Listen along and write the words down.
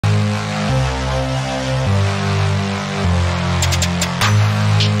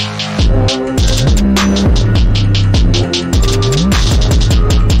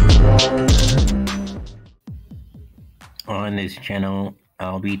channel,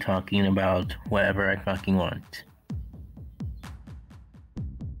 I'll be talking about whatever I fucking want.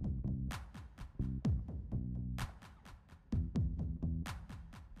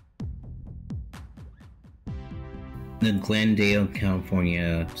 The Glendale,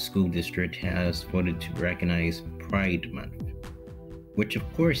 California School District has voted to recognize Pride Month, which of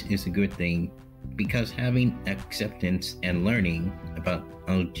course is a good thing because having acceptance and learning about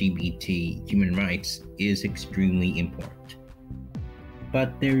LGBT human rights is extremely important.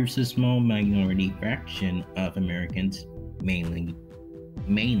 But there's a small minority fraction of Americans, mainly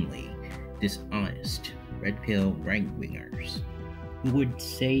dishonest, red pill right-wingers, who would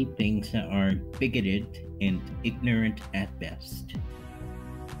say things that are bigoted and ignorant at best.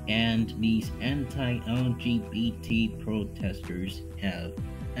 And these anti-LGBT protesters have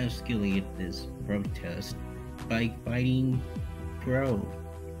escalated this protest by fighting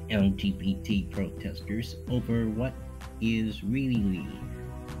pro-LGBT protesters over what is really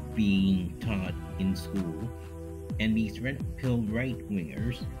being taught in school. And these red pill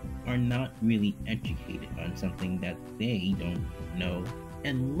right-wingers are not really educated on something that they don't know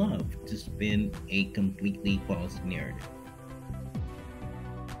and love to spin a completely false narrative.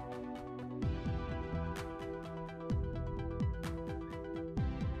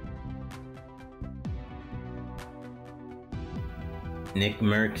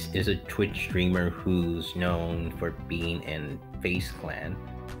 Nickmercs is a Twitch streamer who's known for being in Faze clan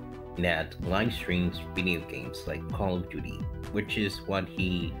that live streams video games like Call of Duty, which is what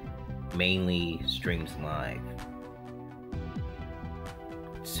he mainly streams live.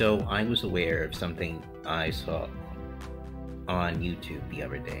 So I was aware of something I saw on YouTube the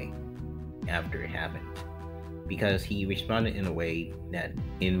other day after it happened, because he responded in a way that,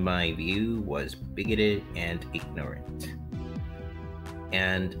 in my view, was bigoted and ignorant.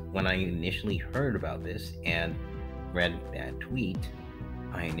 And when I initially heard about this and read that tweet,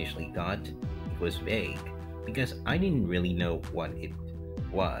 I initially thought it was vague, because I didn't really know what it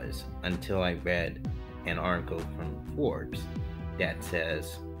was until I read an article from Forbes that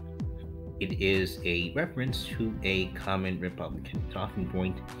says it is a reference to a common Republican talking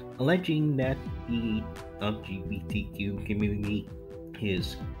point alleging that the LGBTQ community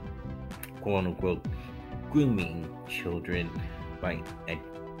is quote-unquote grooming children by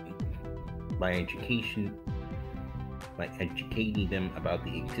educating them about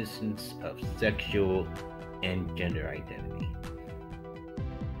the existence of sexual and gender identity.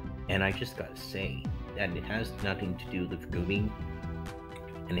 And I just gotta say that it has nothing to do with grooming,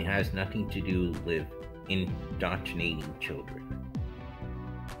 and it has nothing to do with indoctrinating children.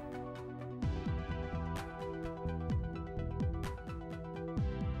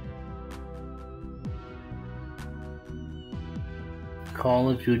 Call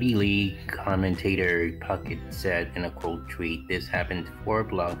of Duty League commentator Paquiot said in a quote tweet, "This happened 4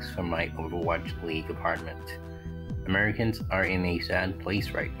 blocks from my Overwatch League apartment. Americans are in a sad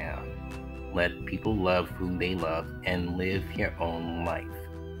place right now. Let people love who they love and live your own life."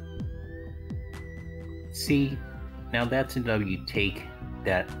 See, now that's a W take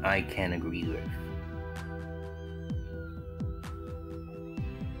that I can agree with.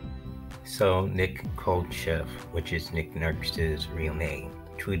 So Nick Kolchev, which is Nickmercs' real name,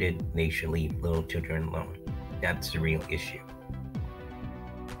 tweeted they should leave little children alone. That's the real issue.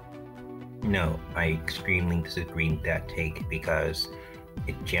 No, I extremely disagree with that take because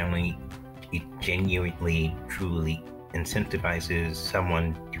it genuinely, truly incentivizes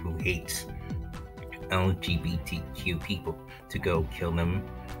someone who hates LGBTQ people to go kill them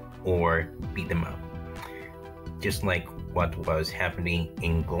or beat them up. Just like what was happening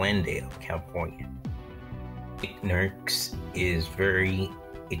in Glendale, California. Nickmercs is very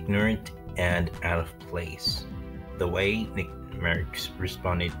ignorant and out of place. The way Nickmercs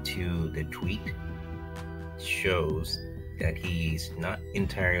responded to the tweet shows that he's not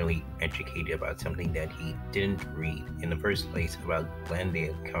entirely educated about something that he didn't read in the first place about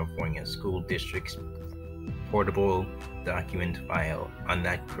Glendale, California School District's portable document file on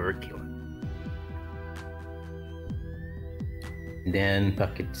that curriculum. Then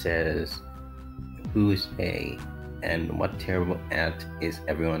Paquiot says, "Who's they, and what terrible act is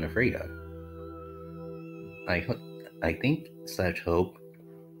everyone afraid of?" I think/hope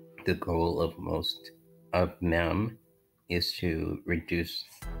the goal of most of them is to reduce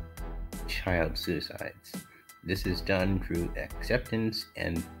child suicides. This is done through acceptance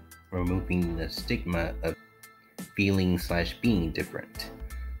and removing the stigma of feeling/being different.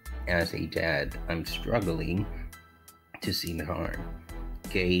 As a dad, I'm struggling to see the harm.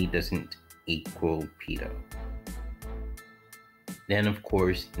 Gay doesn't equal pedo. Then of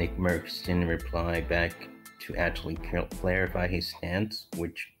course Nickmercs didn't reply back to actually clarify his stance,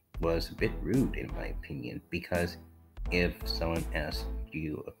 which was a bit rude in my opinion, because if someone asked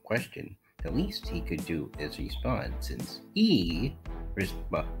you a question, the least he could do is respond, since he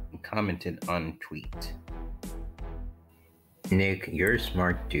commented on tweet. Nick, you're a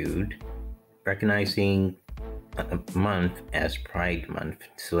smart dude. Recognizing a month as Pride Month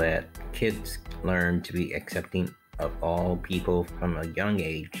so that kids learn to be accepting of all people from a young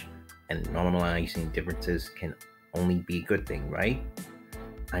age and normalizing differences can only be a good thing, right?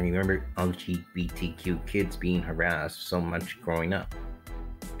 I remember LGBTQ kids being harassed so much growing up.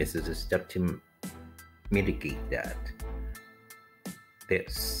 This is a step to mitigate that.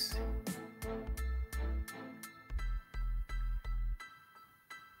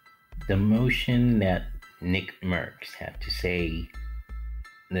 The motion that Nickmercs had to say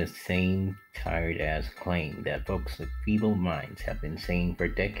the same tired-ass claim that folks with feeble minds have been saying for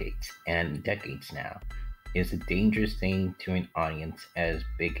decades and decades now is a dangerous thing to an audience as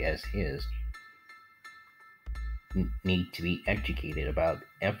big as his. Need to be educated about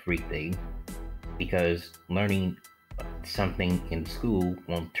everything, because learning something in school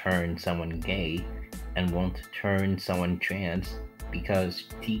won't turn someone gay and won't turn someone trans, because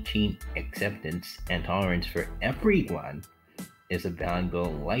teaching acceptance and tolerance for everyone is a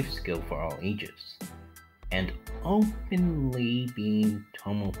valuable life skill for all ages. And openly being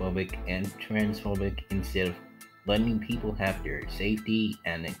homophobic and transphobic instead of letting people have their safety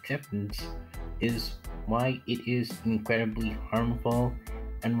and acceptance is why it is incredibly harmful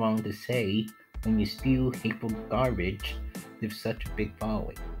and wrong to say when you spew hateful garbage with such a big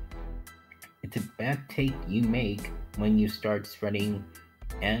following. It's a bad take you make when you start spreading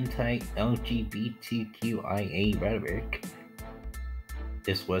anti-LGBTQIA rhetoric.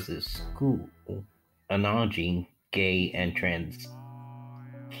 This was a school acknowledging gay and trans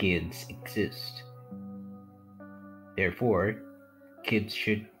kids exist. Therefore, kids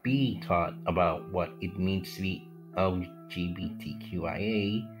should be taught about what it means to be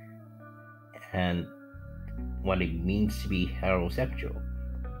LGBTQIA and what it means to be heterosexual.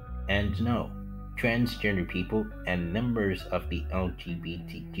 And no, transgender people and members of the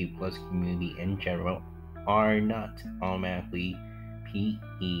LGBTQ plus community in general are not automatically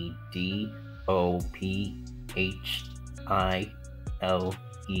pedophiles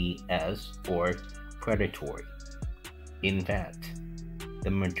or predatory. In fact,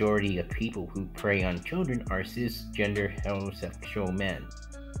 the majority of people who prey on children are cisgender heterosexual men.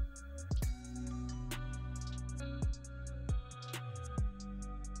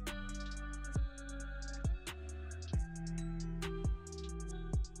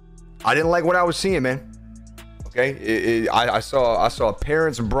 I didn't like what I was seeing, man. Okay, I saw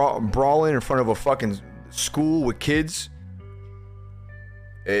parents brawling in front of a fucking school with kids.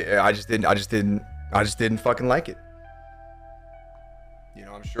 I just didn't fucking like it. You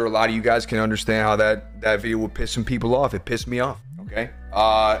know, I'm sure a lot of you guys can understand how that video would piss some people off. It pissed me off. Okay.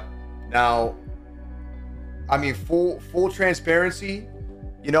 Now, I mean, full transparency.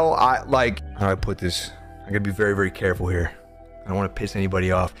 You know, how do I put this? I gotta be very, very careful here. I don't want to piss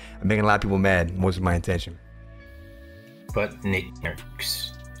anybody off. I'm making a lot of people mad. What was my intention? But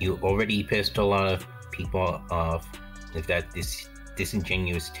Nickmercs, you already pissed a lot of people off with that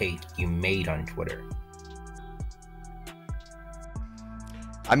disingenuous take you made on Twitter.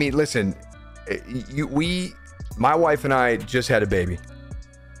 I mean, listen, my wife and I just had a baby.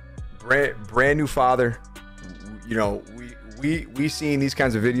 Brand new father. You know, we seen these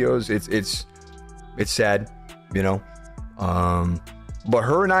kinds of videos. It's sad, you know. But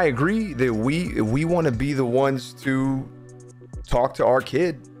her and I agree that we want to be the ones to talk to our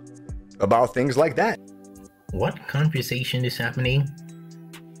kid about things like that. What conversation is happening?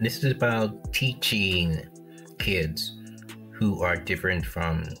 This is about teaching kids who are different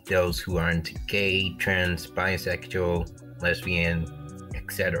from those who aren't gay, trans, bisexual, lesbian,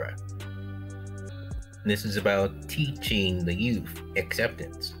 etc. This is about teaching the youth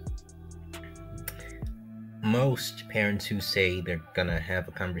acceptance. Most parents who say they're gonna have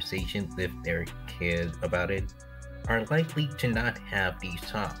a conversation with their kid about it are likely to not have these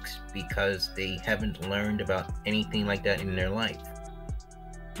talks because they haven't learned about anything like that in their life.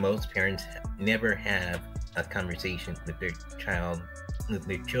 Most parents never have a conversation with their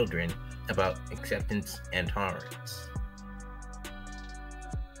children about acceptance and tolerance.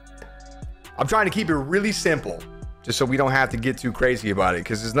 I'm trying to keep it really simple, just so we don't have to get too crazy about it,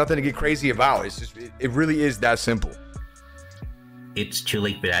 because there's nothing to get crazy about. It's just, it really is that simple. It's too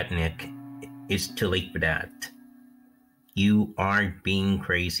late for that, Nick. It's too late for that. You aren't being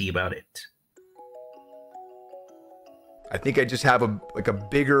crazy about it. I think I just have a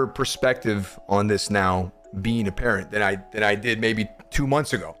bigger perspective on this now, being a parent than I did maybe 2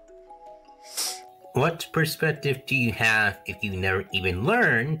 months ago. What perspective do you have if you never even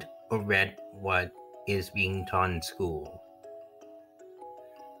learned or read what is being taught in school?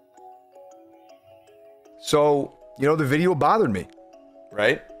 So, the video bothered me,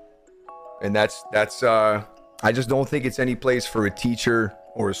 right? And that's I just don't think it's any place for a teacher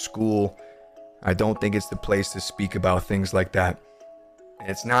or a school. I don't think it's the place to speak about things like that. And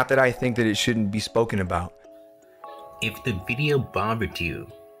it's not that I think that it shouldn't be spoken about. If the video bothered you,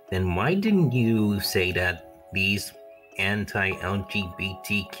 then why didn't you say that these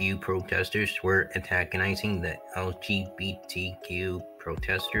anti-LGBTQ protesters were antagonizing the LGBTQ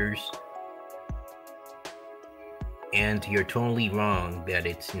protesters? And you're totally wrong that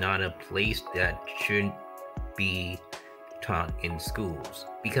it's not a place that should be taught in schools.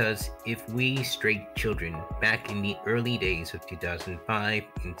 Because if we straight children back in the early days of 2005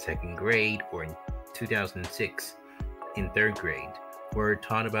 in second grade or in 2006 in third grade were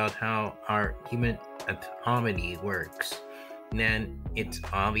taught about how our human autonomy works, then it's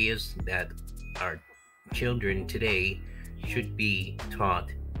obvious that our children today should be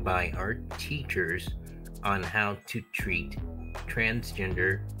taught by our teachers on how to treat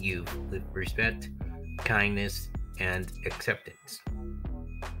transgender youth with respect, kindness, and acceptance.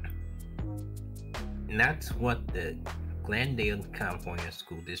 And that's what the Glendale, California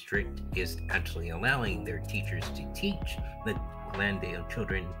School District is actually allowing their teachers to teach the Glendale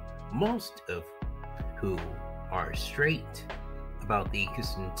children, most of who are straight, about the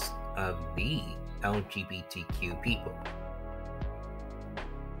existence of the LGBTQ people.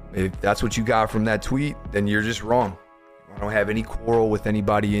 If that's what you got from that tweet, then you're just wrong. I don't have any quarrel with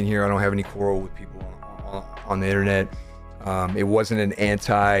anybody in here. I don't have any quarrel with people on the internet. It wasn't an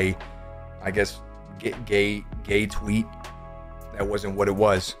anti, I guess, gay tweet. That wasn't what it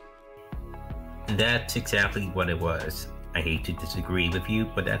was. That's exactly what it was. I hate to disagree with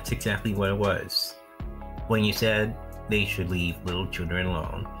you, but that's exactly what it was. When you said they should leave little children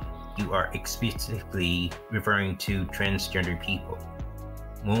alone, you are explicitly referring to transgender people.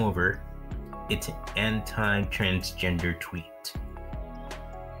 Moreover, it's an anti-transgender tweet.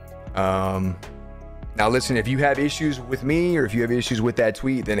 Now listen, if you have issues with me or if you have issues with that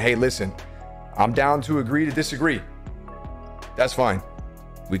tweet, then hey, listen, I'm down to agree to disagree. That's fine.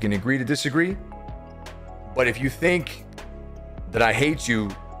 We can agree to disagree. But if you think that I hate you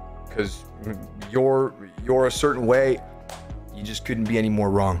because you're a certain way, you just couldn't be any more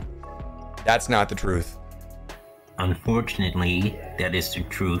wrong. That's not the truth. Unfortunately, that is the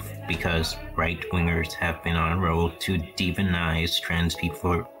truth because right-wingers have been on a roll to demonize trans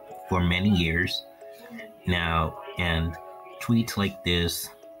people for many years now, and tweets like this,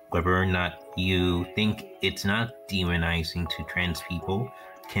 whether or not you think it's not demonizing to trans people,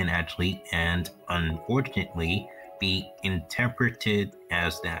 can actually and unfortunately be interpreted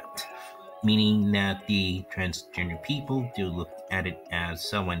as that, meaning that the transgender people do look at it as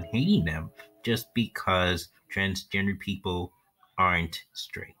someone hating them just because transgender people aren't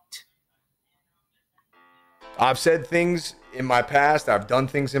straight. I've said things in my past. I've done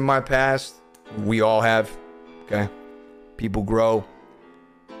things in my past. We all have. Okay. People grow.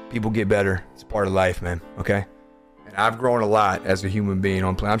 People get better. It's part of life, man. Okay. And I've grown a lot as a human being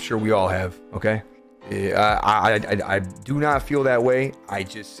on planet. I'm sure we all have. Okay. I do not feel that way. I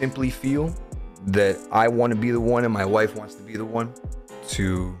just simply feel that I want to be the one and my wife wants to be the one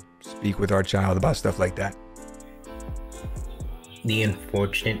to speak with our child about stuff like that. The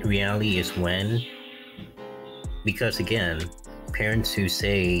unfortunate reality is because again, parents who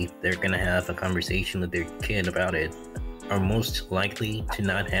say they're going to have a conversation with their kid about it are most likely to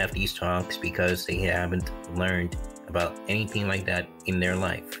not have these talks because they haven't learned about anything like that in their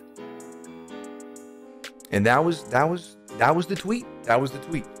life. And that was the tweet. That was the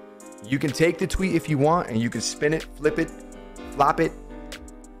tweet. You can take the tweet if you want and you can spin it, flip it, flop it,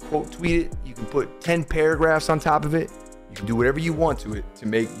 quote tweet it. You can put 10 paragraphs on top of it. You can do whatever you want to it to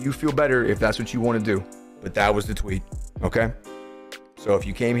make you feel better if that's what you want to do. But that was the tweet. Okay? So if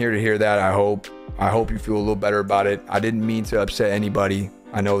you came here to hear that, I hope you feel a little better about it. I didn't mean to upset anybody.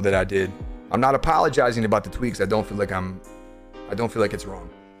 I know that I did. I'm not apologizing about the tweet because I don't feel like it's wrong.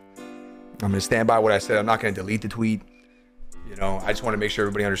 I'm going to stand by what I said. I'm not going to delete the tweet. I just want to make sure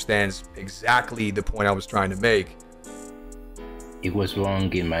everybody understands exactly the point I was trying to make. It was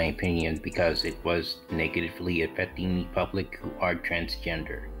wrong in my opinion because it was negatively affecting the public who are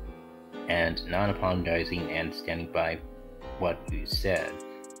transgender. And not apologizing and standing by what you said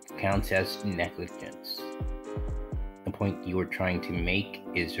counts as negligence. The point you were trying to make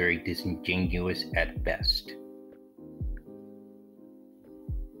is very disingenuous at best.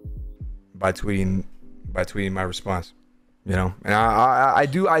 By tweeting by tweeting my response. You know, and I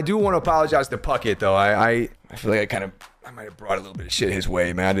do want to apologize to Paquiot though. I feel like I might have brought a little bit of shit his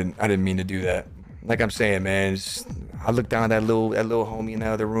way, man. I didn't mean to do that. Like I'm saying, man, I look down at that little homie in the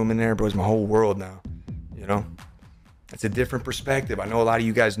other room in there, bro. It's my whole world now. You know, it's a different perspective. I know a lot of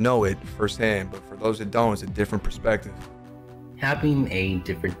you guys know it firsthand, but for those that don't, it's a different perspective. Having a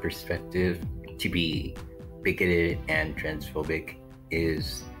different perspective to be bigoted and transphobic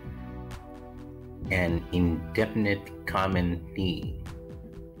is an indefinite common theme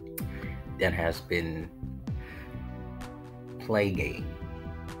that has been plaguing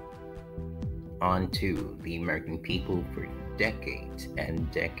onto the American people for decades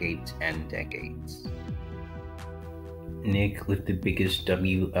and decades and decades. Nick with the biggest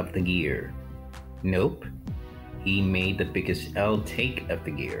W of the year. Nope. He made the biggest L take of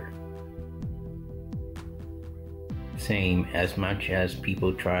the year. Same, as much as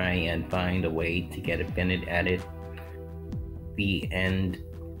people try and find a way to get offended at it, at the end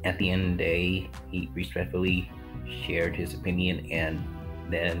of the day, he respectfully shared his opinion and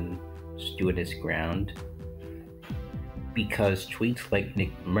then stood his ground. Because tweets like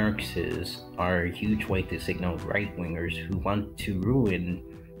Nickmercs's are a huge way to signal right-wingers who want to ruin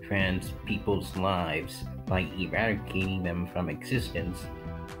trans people's lives by eradicating them from existence.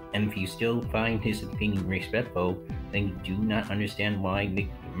 And if you still find his opinion respectful, then you do not understand why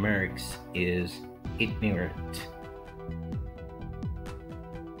Nickmercs is ignorant.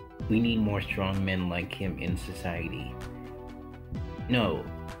 We need more strong men like him in society. No,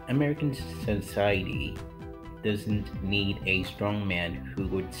 American society doesn't need a strong man who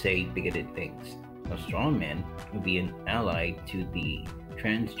would say bigoted things. A strong man would be an ally to the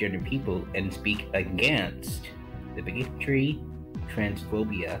transgender people and speak against the bigotry,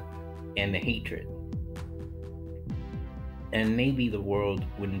 transphobia, and the hatred. And maybe the world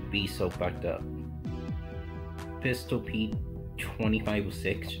wouldn't be so fucked up. Pistol Pete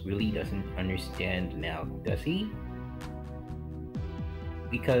 2506 really doesn't understand now, does he?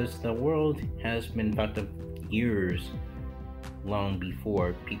 Because the world has been fucked up years long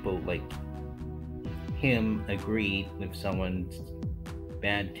before people like him agreed with someone's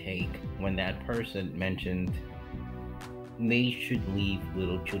bad take when that person mentioned they should leave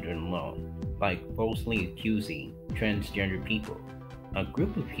little children alone, like falsely accusing transgender people. A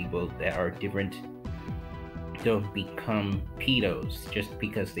group of people that are different don't become pedos just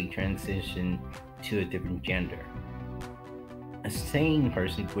because they transition to a different gender. A sane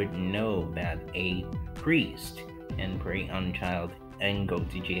person would know that a priest can prey on a child and go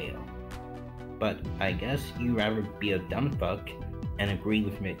to jail. But I guess you'd rather be a dumb fuck and agree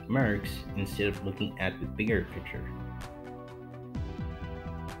with Nickmercs instead of looking at the bigger picture.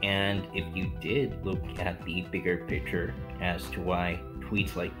 And if you did look at the bigger picture as to why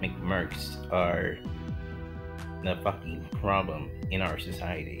tweets like Nickmercs are the fucking problem in our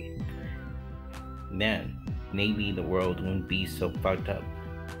society, then maybe the world wouldn't be so fucked up.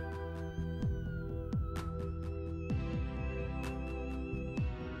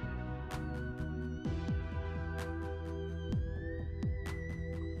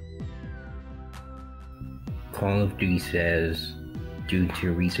 Call of Duty says, due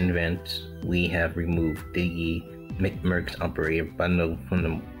to recent events, we have removed the Nickmercs operator bundle from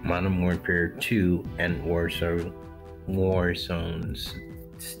the Modern Warfare 2 and Warzone's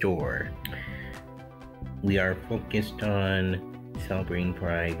store. We are focused on celebrating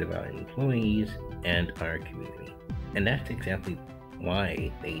pride of our employees and our community. And that's exactly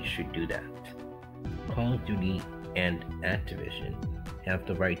why they should do that. Call of Duty and Activision have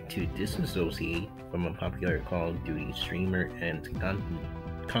the right to disassociate from a popular Call of Duty streamer and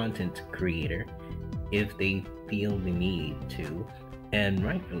content creator if they feel the need to, and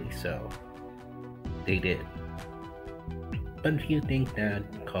rightfully so. They did. But if you think that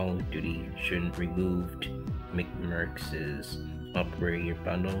Call of Duty shouldn't remove Nickmercs' operator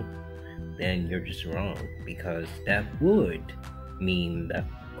bundle, then you're just wrong, because that would mean that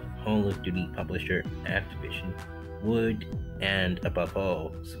Call of Duty publisher Activision would, and above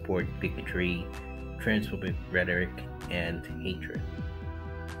all, support bigotry, transphobic rhetoric, and hatred.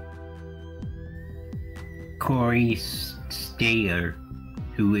 Corey Stayer,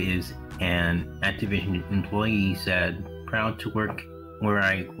 who is an Activision employee, said, "Proud to work where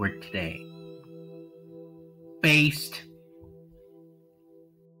I work today." Based.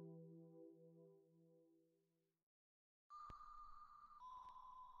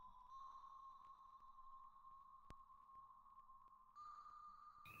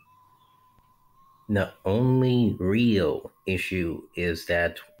 The only real issue is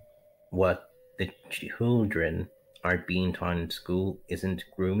that what the children art being taught in school isn't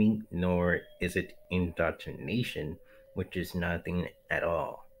grooming, nor is it indoctrination, which is nothing at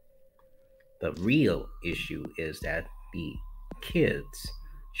all. The real issue is that the kids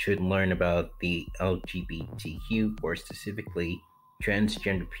should learn about the LGBTQ, or specifically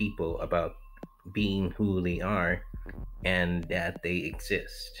transgender people, about being who they are and that they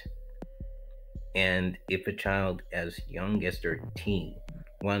exist. And if a child as young as 13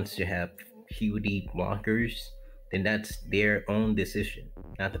 wants to have puberty blockers, then that's their own decision,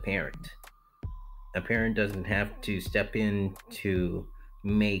 not the parent. A parent doesn't have to step in to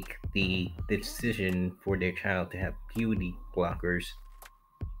make the decision for their child to have puberty blockers.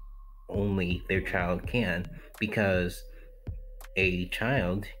 Only their child can, because a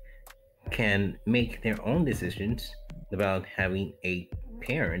child can make their own decisions without having a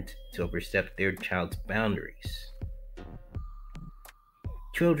parent to overstep their child's boundaries.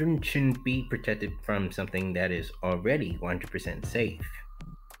 Children shouldn't be protected from something that is already 100% safe.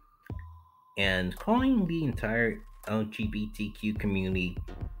 And calling the entire LGBTQ community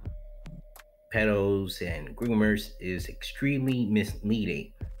pedos and groomers is extremely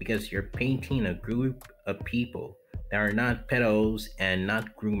misleading, because you're painting a group of people that are not pedos and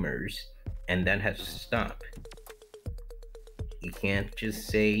not groomers, and that has to stop. You can't just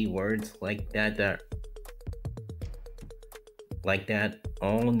say words like that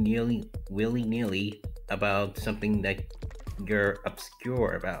all nearly willy-nilly about something that you're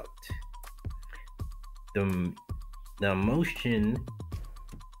obscure about. The emotion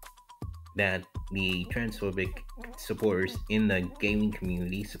that the transphobic supporters in the gaming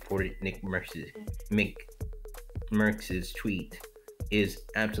community supported Nickmercs' tweet is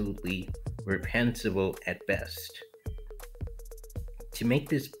absolutely reprehensible at best. To make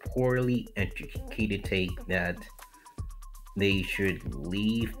this poorly educated take that they should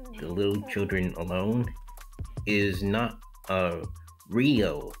leave the little children alone is not a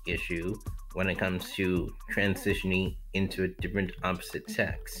real issue when it comes to transitioning into a different opposite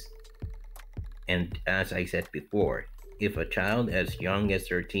sex. And as I said before, if a child as young as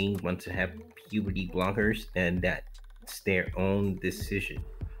 13 wants to have puberty blockers, then that's their own decision,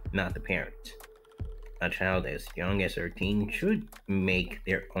 not the parent. A child as young as 13 should make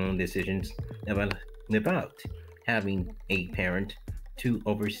their own decisions without having a parent to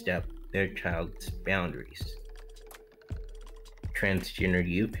overstep their child's boundaries. Transgender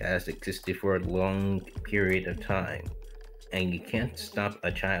youth has existed for a long period of time, and you can't stop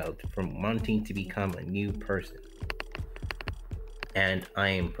a child from wanting to become a new person. And I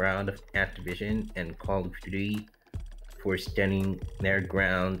am proud of Activision and Call of Duty for standing their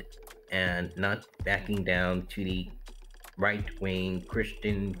ground and not backing down to the right-wing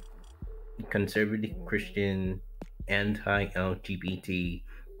Christian, conservative Christian, anti-LGBT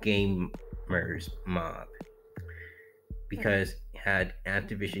gamers mob. Because had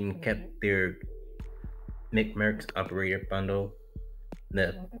Activision kept their Nickmercs operator bundle,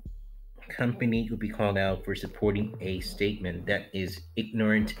 the company would be called out for supporting a statement that is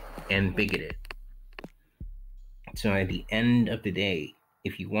ignorant and bigoted. So at the end of the day,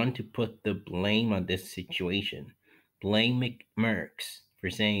 if you want to put the blame on this situation, blame Nickmercs for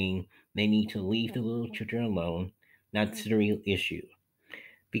saying they need to leave the little children alone. That's the real issue.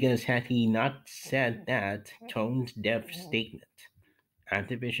 Because had he not said that tone-deaf statement,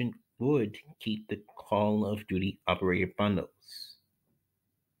 Activision would keep the Call of Duty operator bundles.